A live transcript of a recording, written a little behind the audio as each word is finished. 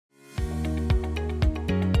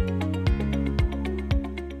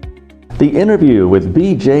The interview with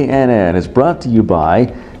BJNN is brought to you by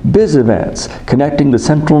Biz Events, connecting the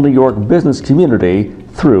Central New York business community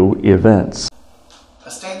through events.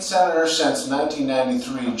 A state senator since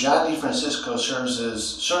 1993, John DeFrancisco serves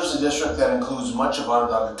the district that includes much of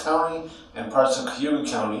Onondaga County and parts of Cayuga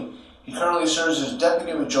County. He currently serves as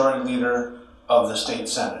Deputy Majority Leader of the State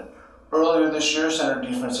Senate. Earlier this year, Senator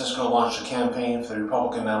DeFrancisco launched a campaign for the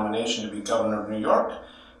Republican nomination to be Governor of New York.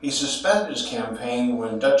 He suspended his campaign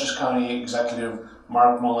when Dutchess County Executive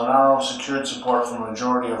Mark Molinaro secured support from a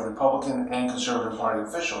majority of Republican and Conservative Party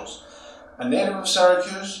officials. A native of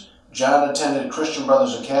Syracuse, John attended Christian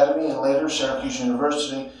Brothers Academy and later Syracuse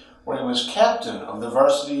University, where he was captain of the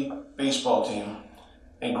varsity baseball team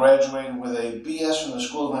and graduated with a BS from the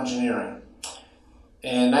School of Engineering.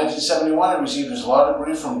 In 1971, he received his law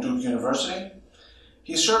degree from Duke University.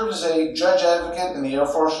 He served as a judge advocate in the Air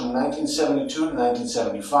Force from 1972 to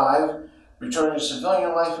 1975. Returning to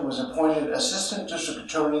civilian life, he was appointed Assistant District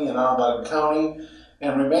Attorney in Onondaga County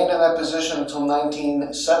and remained in that position until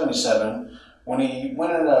 1977, when he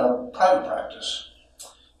went into private practice.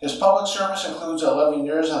 His public service includes 11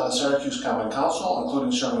 years on the Syracuse Common Council,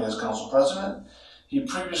 including serving as council president. He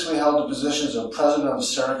previously held the positions of president of the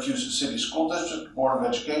Syracuse City School District Board of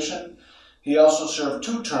Education. He also served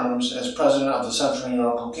 2 terms as president of the Central New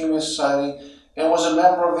York Leukemia Society and was a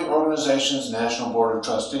member of the organization's National Board of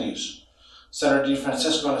Trustees. Senator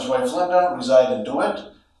DeFrancisco and his wife Linda reside in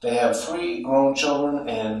DeWitt. They have 3 grown children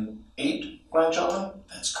and 8 grandchildren?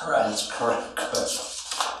 That's correct. That's correct. Good.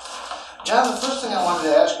 John, the first thing I wanted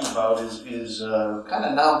to ask you about is kind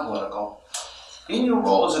of non-political. In your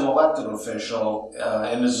role as an elected official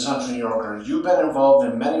and as a Central New Yorker, you've been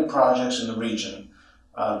involved in many projects in the region.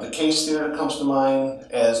 The Case Theater comes to mind,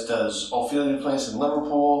 as does Ophelia Place in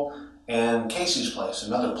Liverpool and Casey's Place,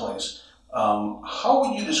 another place. How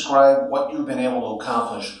would you describe what you've been able to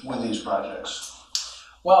accomplish with these projects?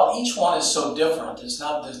 Well, each one is so different. There's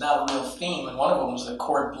not a real theme, and one of them was the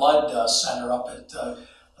Cord Blood Center up at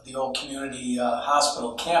the old community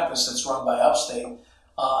hospital campus that's run by Upstate.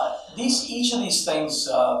 Each of these things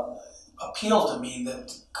appeal to me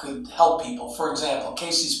that could help people. For example,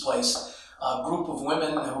 Casey's Place, a group of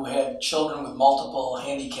women who had children with multiple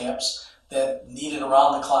handicaps that needed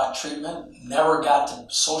around-the-clock treatment, never got to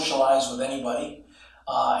socialize with anybody,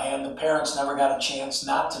 and the parents never got a chance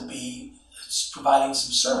not to be providing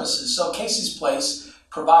some services. So Casey's Place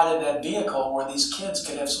provided that vehicle where these kids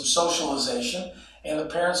could have some socialization and the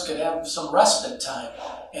parents could have some respite time.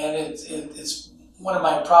 And it's one of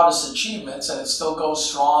my proudest achievements, and it still goes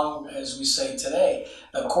strong, as we say today.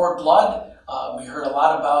 The Cord Blood, we heard a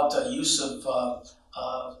lot about the use of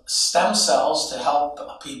stem cells to help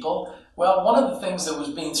people. Well, one of the things that was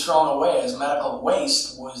being thrown away as medical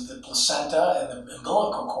waste was the placenta and the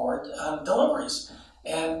umbilical cord on deliveries.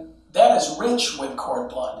 And that is rich with cord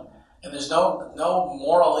blood. And there's no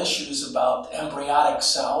moral issues about embryonic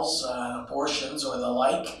cells, abortions, or the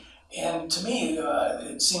like. And to me,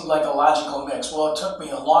 it seemed like a logical mix. Well, it took me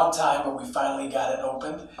a long time, but we finally got it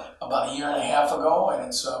opened about 1.5 years ago, and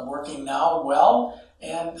it's working now well.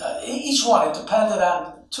 And each one, it depended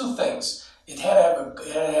on 2 things. It had to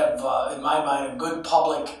have, in my mind, a good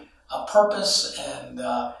public purpose and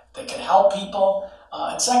that could help people.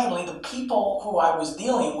 And secondly, the people who I was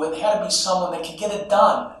dealing with had to be someone that could get it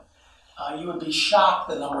done. You would be shocked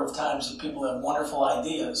the number of times that people have wonderful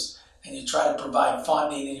ideas, and you try to provide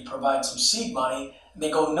funding and you provide some seed money, and they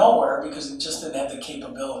go nowhere because it just didn't have the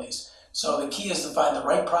capabilities. So the key is to find the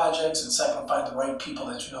right projects, and second, find the right people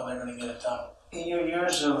that you know they're going to get it done. In your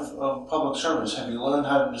years of public service, have you learned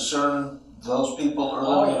how to discern those people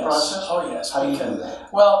early in the process? Oh, yes. How do you do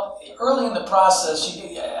that? Well, early in the process,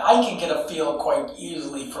 I can get a feel quite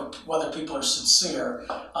easily for whether people are sincere.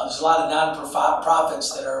 There's a lot of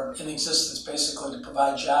non-profits that are in existence basically to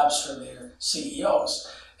provide jobs for their CEOs.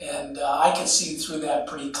 And I can see through that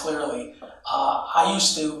pretty clearly. I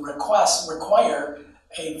used to require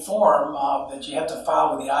a form that you have to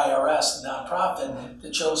file with the IRS, the nonprofit,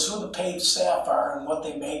 that shows who the paid staff are and what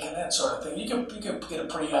they make and that sort of thing. You can get a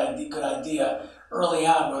pretty good idea early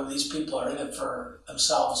on whether these people are in it for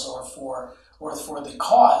themselves or for the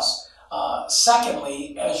cause.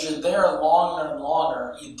 Secondly, as you're there longer and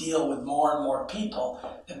longer, you deal with more and more people,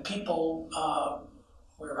 and people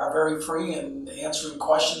are very free in answering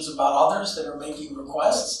questions about others that are making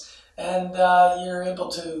requests. And you're able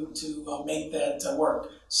to make that work.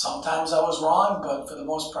 Sometimes I was wrong, but for the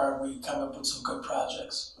most part, we come up with some good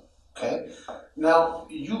projects. Okay. Now,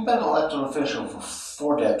 you've been an elected official for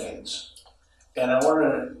 4 decades. And I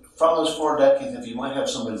wonder, from those 4 decades, if you might have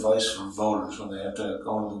some advice for voters when they have to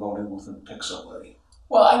go into the voting booth and pick somebody.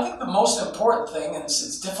 Well, I think the most important thing, and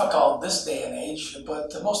it's difficult this day and age,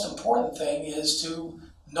 but the most important thing is to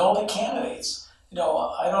know the candidates. You know,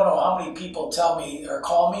 I don't know how many people tell me or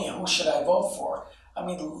call me, who should I vote for? I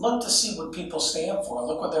mean, look to see what people stand for.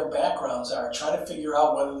 Look what their backgrounds are. Try to figure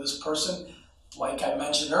out whether this person, like I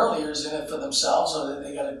mentioned earlier, is in it for themselves or that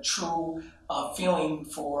they got a true feeling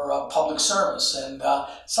for public service. And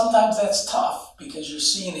sometimes that's tough because you're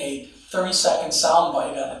seeing a 30-second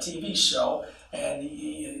soundbite on a TV show and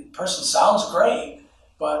the person sounds great,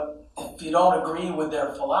 but if you don't agree with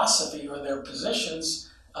their philosophy or their positions,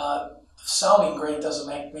 sounding great doesn't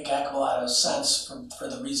make a heck of a lot of sense for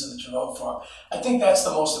the reason that you vote for them. I think that's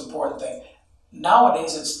the most important thing.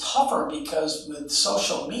 Nowadays, it's tougher because with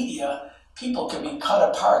social media, people can be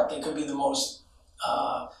cut apart. They could be the most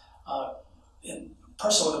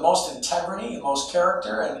person with the most integrity, the most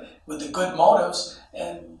character, and with the good motives,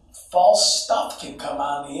 and false stuff can come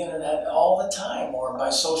on the internet all the time or by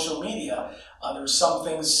social media. There were some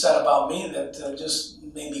things said about me that just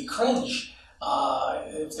made me cringe.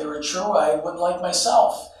 If they were true, I wouldn't like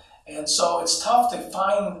myself. And so it's tough to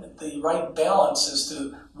find the right balance as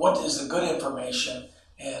to what is the good information,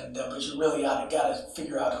 and but you really got to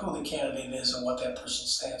figure out who the candidate is and what that person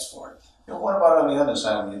stands for. And what about on the other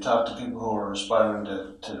side, when you talk to people who are aspiring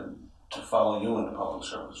to follow you into public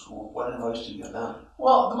service? What advice do you give them?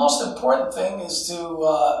 Well, the most important thing is to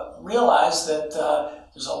realize that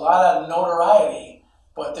there's a lot of notoriety,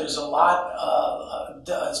 but there's a lot,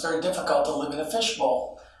 it's very difficult to live in a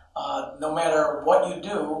fishbowl. No matter what you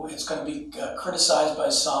do, it's going to be criticized by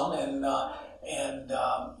some, and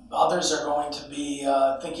others are going to be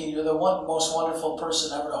thinking you're the most wonderful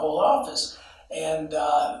person ever to hold office. And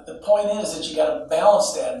the point is that you got to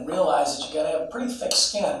balance that and realize that you got to have pretty thick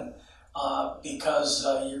skin because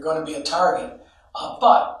you're going to be a target.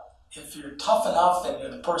 But if you're tough enough and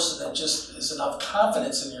you're the person that just is enough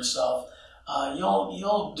confidence in yourself,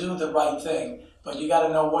 you'll do the right thing. But you got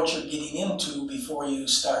to know what you're getting into before you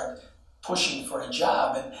start pushing for a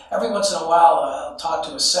job. And every once in a while, I'll talk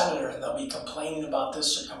to a senator and they'll be complaining about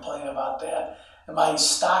this or complaining about that. And my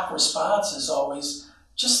stock response is always,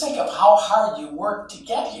 just think of how hard you worked to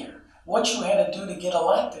get here, what you had to do to get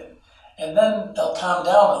elected. And then they'll calm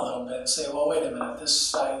down a little bit and say, well, wait a minute,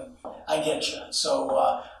 I get you. So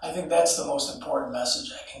I think that's the most important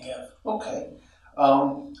message I can give. Okay. I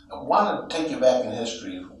want to take you back in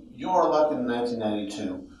history. You were elected in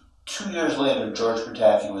 1992. 2 years later, George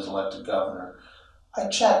Pataki was elected governor. I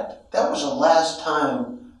checked. That was the last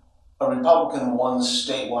time a Republican won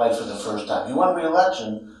statewide for the first time. He won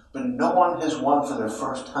re-election, but no one has won for their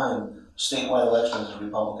first time statewide election as a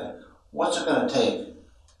Republican. What's it going to take?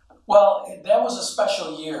 Well, that was a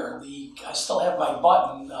special year. I still have my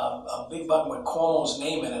button, a big button with Cuomo's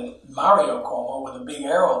name in it, Mario Cuomo, with a big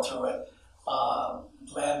arrow through it.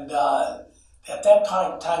 At that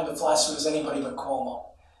time, the philosophy was anybody but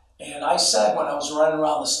Cuomo. And I said when I was running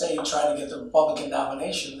around the state trying to get the Republican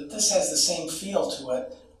nomination that this has the same feel to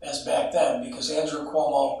it as back then, because Andrew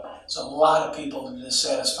Cuomo, there's a lot of people that are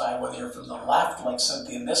dissatisfied, whether you're from the left, like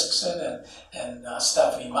Cynthia Nixon and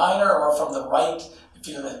Stephanie Miner, or from the right, if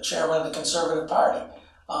you're the chairman of the Conservative Party.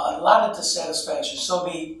 A lot of dissatisfaction. So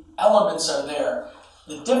the elements are there.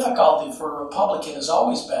 The difficulty for a Republican has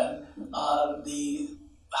always been the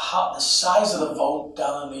size of the vote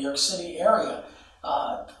down in the New York City area.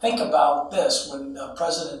 Think about this. When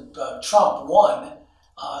President Trump won,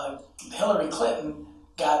 Hillary Clinton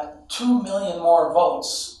got 2 million more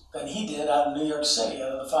votes than he did out of New York City,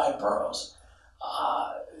 out of the 5 boroughs.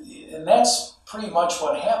 And that's pretty much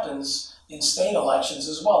what happens in state elections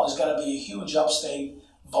as well. There's got to be a huge upstate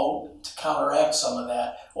vote to counteract some of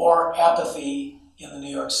that, or apathy in the New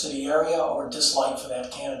York City area, or dislike for that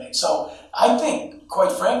candidate. So I think,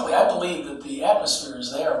 quite frankly, I believe that the atmosphere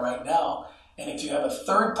is there right now. And if you have a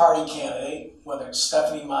third-party candidate, whether it's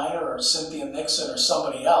Stephanie Miner or Cynthia Nixon or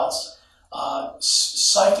somebody else,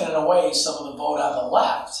 siphoning away some of the vote on the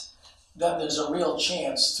left, then there's a real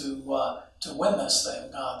chance to win this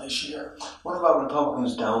thing this year. What about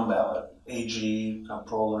Republicans down ballot? AG,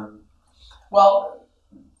 Comptroller? Well,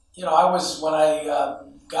 you know, when I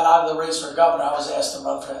got out of the race for governor, I was asked to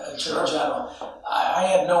run for Attorney General. I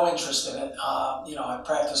had no interest in it. I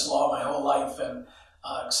practiced law my whole life, and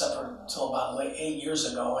except for until about 8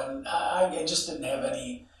 years ago, and I just didn't have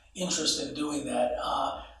any interest in doing that.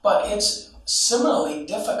 But it's similarly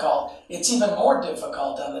difficult. It's even more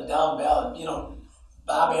difficult on the down ballot. You know,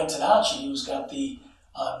 Bob Antonacci, who's got the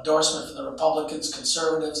endorsement for the Republicans,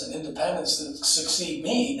 Conservatives, and Independents to succeed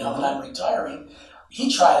me now that I'm retiring,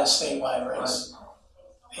 he tried a statewide race.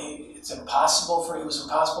 It was impossible for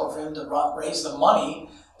him to raise the money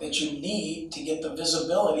that you need to get the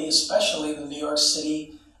visibility, especially in the New York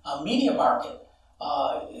City media market.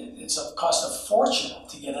 It's a cost a fortune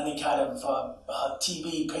to get any kind of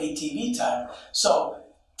paid TV time. So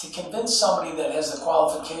to convince somebody that has the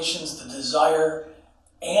qualifications, the desire,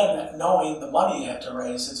 and knowing the money you have to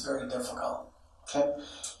raise, it's very difficult. Okay.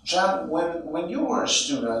 John, when you were a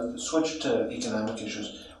student, switch to economic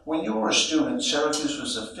issues. When you were a student, Syracuse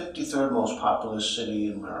was the 53rd most populous city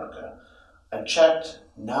in America. I checked,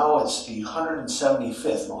 now it's the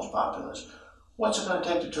 175th most populous. What's it going to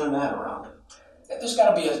take to turn that around? There's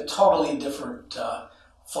got to be a totally different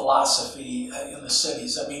philosophy in the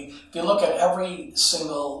cities. I mean, if you look at every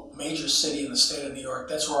single major city in the state of New York,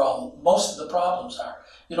 that's where most of the problems are.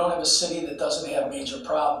 You don't have a city that doesn't have major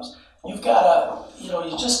problems. You've got to,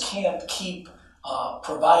 you just can't keep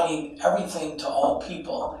providing everything to all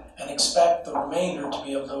people and expect the remainder to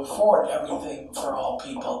be able to afford everything for all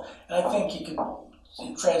people. And I think you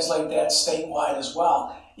can translate that statewide as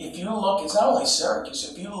well. If you look, it's not only Syracuse,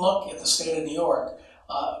 if you look at the state of New York,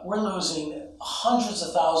 we're losing hundreds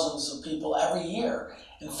of thousands of people every year.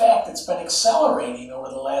 In fact, it's been accelerating over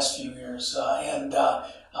the last few years.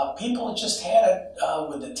 People have just had it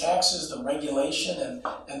with the taxes, the regulation,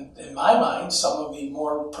 and in my mind, some of the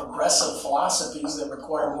more progressive philosophies that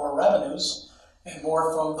require more revenues and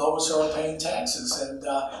more from those who are paying taxes. And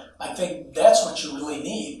I think that's what you really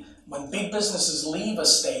need. When big businesses leave a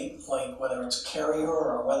state, like whether it's Carrier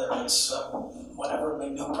or whether it's whatever,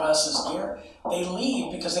 new processed gear, they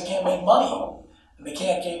leave because they can't make money. And they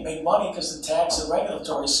can't make money because the tax and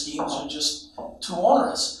regulatory schemes are just too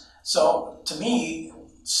onerous. So to me,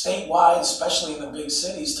 statewide, especially in the big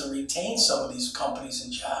cities, to retain some of these companies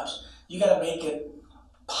and jobs, you got to make it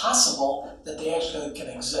possible that they actually can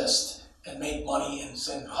exist and make money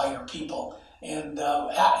and hire people. And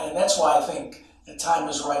that's why I think the time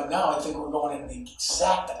is right now. I think we're going in the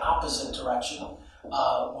exact opposite direction,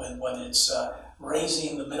 with whether it's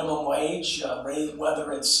raising the minimum wage,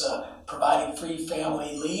 whether it's providing free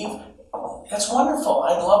family leave. It's wonderful.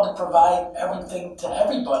 I'd love to provide everything to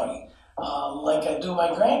everybody, like I do my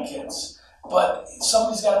grandkids. But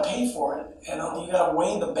somebody's got to pay for it, and you got to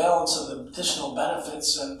weigh the balance of the additional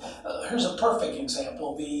benefits. And here's a perfect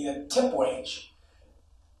example: the tip wage.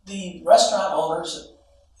 The restaurant owners.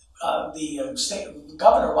 The state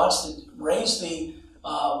governor wants to raise the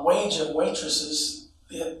wage of waitresses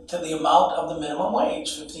to the amount of the minimum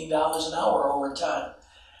wage, $15 an hour over time,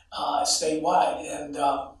 statewide. And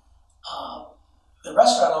the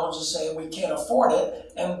restaurant owners are saying we can't afford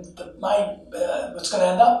it, and what's going to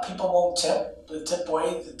end up, people won't tip. The tip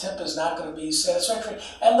is not going to be satisfactory,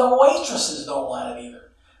 and the waitresses don't want it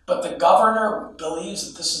either. But the governor believes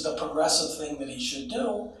that this is the progressive thing that he should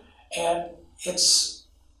do, and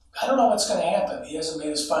I don't know what's going to happen. He hasn't made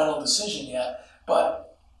his final decision yet,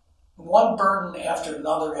 but one burden after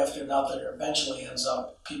another eventually ends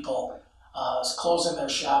up people closing their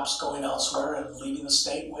shops, going elsewhere, and leaving the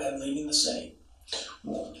state and leaving the city.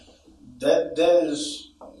 That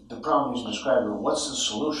is the problem he's describing. What's the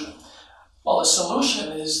solution? Well, the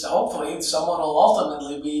solution is hopefully someone will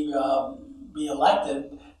ultimately be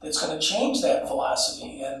elected that's going to change that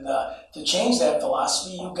philosophy. And to change that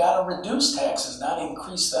philosophy, you've got to reduce taxes, not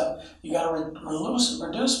increase them. You've got to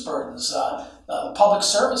reduce burdens. The Public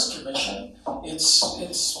Service Commission,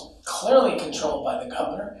 it's clearly controlled by the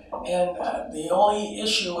governor. And the only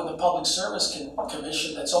issue with the Public Service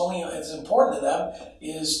Commission that's important to them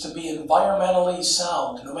is to be environmentally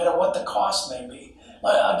sound, no matter what the cost may be.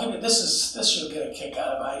 I'll give you, this you'll get a kick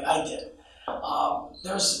out of. I did.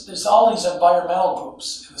 There's all these environmental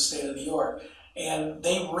groups in the state of New York, and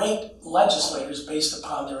they rate legislators based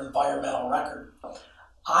upon their environmental record.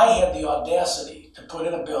 I had the audacity to put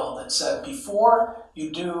in a bill that said before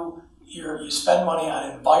you spend money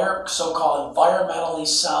on so-called environmentally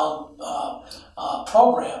sound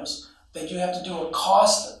programs, that you have to do a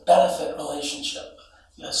cost-benefit relationship,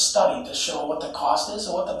 a study to show what the cost is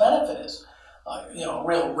and what the benefit is.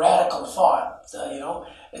 Real radical thought.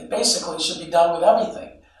 It basically should be done with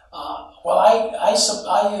everything. I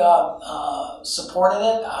supported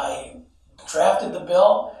it. I drafted the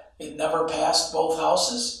bill. It never passed both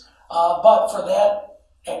houses. But for that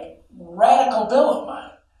radical bill of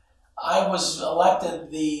mine, I was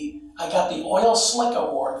elected I got the Oil Slick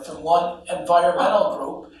Award from one environmental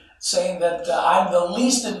group saying that I'm the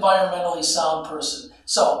least environmentally sound person.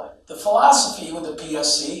 So the philosophy with the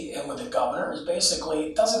PSC and with the governor is basically,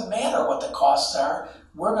 it doesn't matter what the costs are.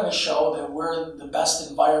 We're going to show that we're the best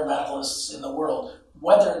environmentalists in the world,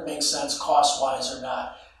 whether it makes sense cost-wise or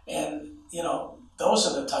not. And, those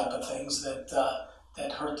are the type of things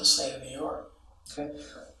that hurt the state of New York. Okay.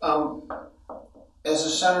 As a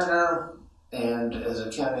senator and as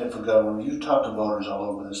a candidate for governor, you talk to voters all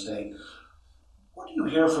over the state. What do you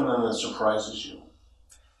hear from them that surprises you?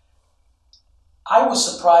 I was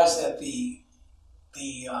surprised at the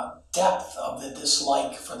depth of the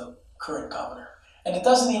dislike for the current governor. And it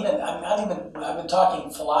doesn't even, I've been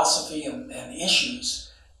talking philosophy and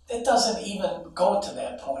issues. It doesn't even go to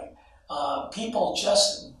that point. People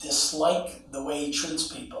just dislike the way he treats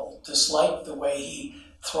people, dislike the way he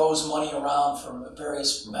throws money around for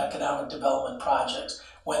various economic development projects,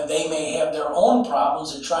 when they may have their own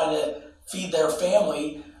problems and trying to feed their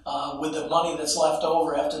family with the money that's left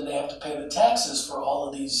over after they have to pay the taxes for all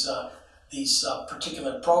of these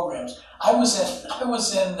particular programs. I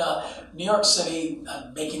was in New York City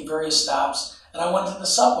making various stops, and I went to the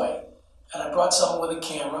subway, and I brought someone with a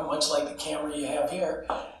camera, much like the camera you have here,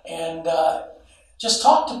 and just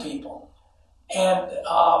talked to people. And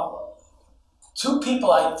two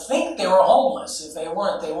people, I think they were homeless. If they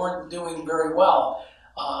weren't doing very well.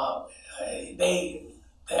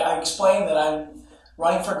 I explained that I'm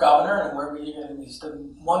running for governor, and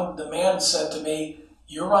the man said to me,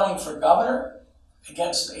 "You're running for governor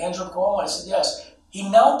against Andrew Cuomo?" I said, "Yes." He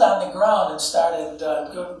knelt on the ground and started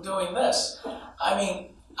doing this. I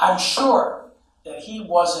mean, I'm sure that he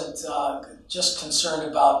wasn't just concerned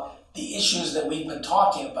about the issues that we've been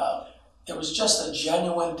talking about. It was just a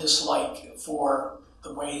genuine dislike for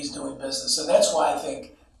the way he's doing business. And that's why I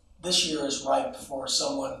think this year is ripe for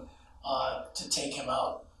someone to take him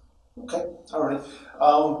out. Okay, all right.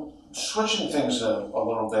 Switching things a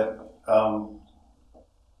little bit,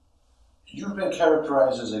 you've been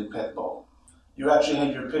characterized as a pit bull. You actually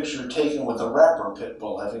had your picture taken with a rapper pit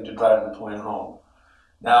bull, having to drive the point home.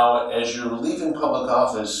 Now, as you're leaving public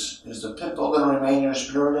office, is the pit bull going to remain your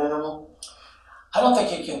spirit animal? I don't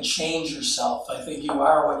think you can change yourself. I think you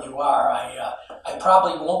are what you are. I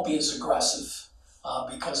probably won't be as aggressive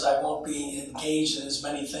because I won't be engaged in as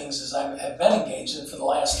many things as I have been engaged in for the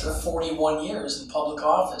last 41 years in public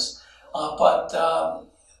office. But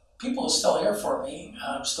people are still here for me.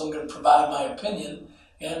 I'm still going to provide my opinion.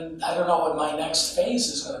 And I don't know what my next phase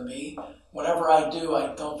is going to be. Whatever I do,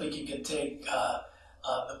 I don't think you can take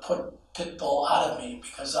the pit bull out of me,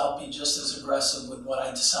 because I'll be just as aggressive with what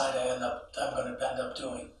I decide I'm going to end up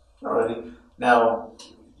doing. Alrighty. Now,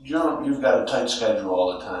 you've got a tight schedule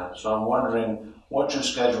all the time, so I'm wondering what your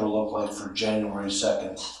schedule will look like for January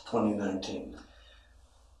 2nd, 2019.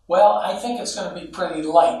 Well, I think it's going to be pretty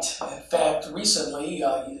light. In fact, recently,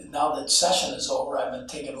 now that session is over, I've been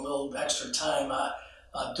taking a little extra time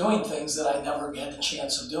doing things that I never had the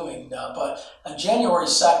chance of doing. But on January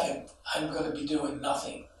 2nd, I'm going to be doing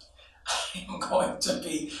nothing. I'm going to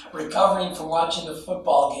be recovering from watching the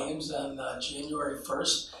football games on January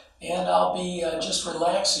 1st, and I'll be just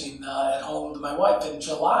relaxing at home with my wife. In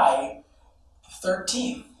July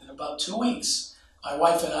 13th, in about 2 weeks, my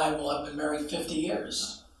wife and I will have been married 50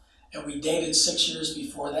 years, and we dated 6 years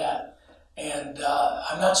before that. And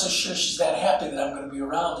I'm not so sure she's that happy that I'm going to be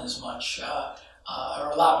around as much,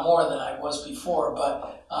 or a lot more than I was before,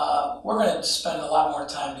 but we're going to spend a lot more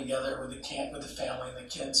time together with the family and the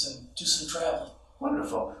kids, and do some traveling.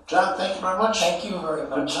 Wonderful. John, thank you very much. Thank you very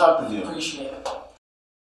much. Good to talk with you. Appreciate it.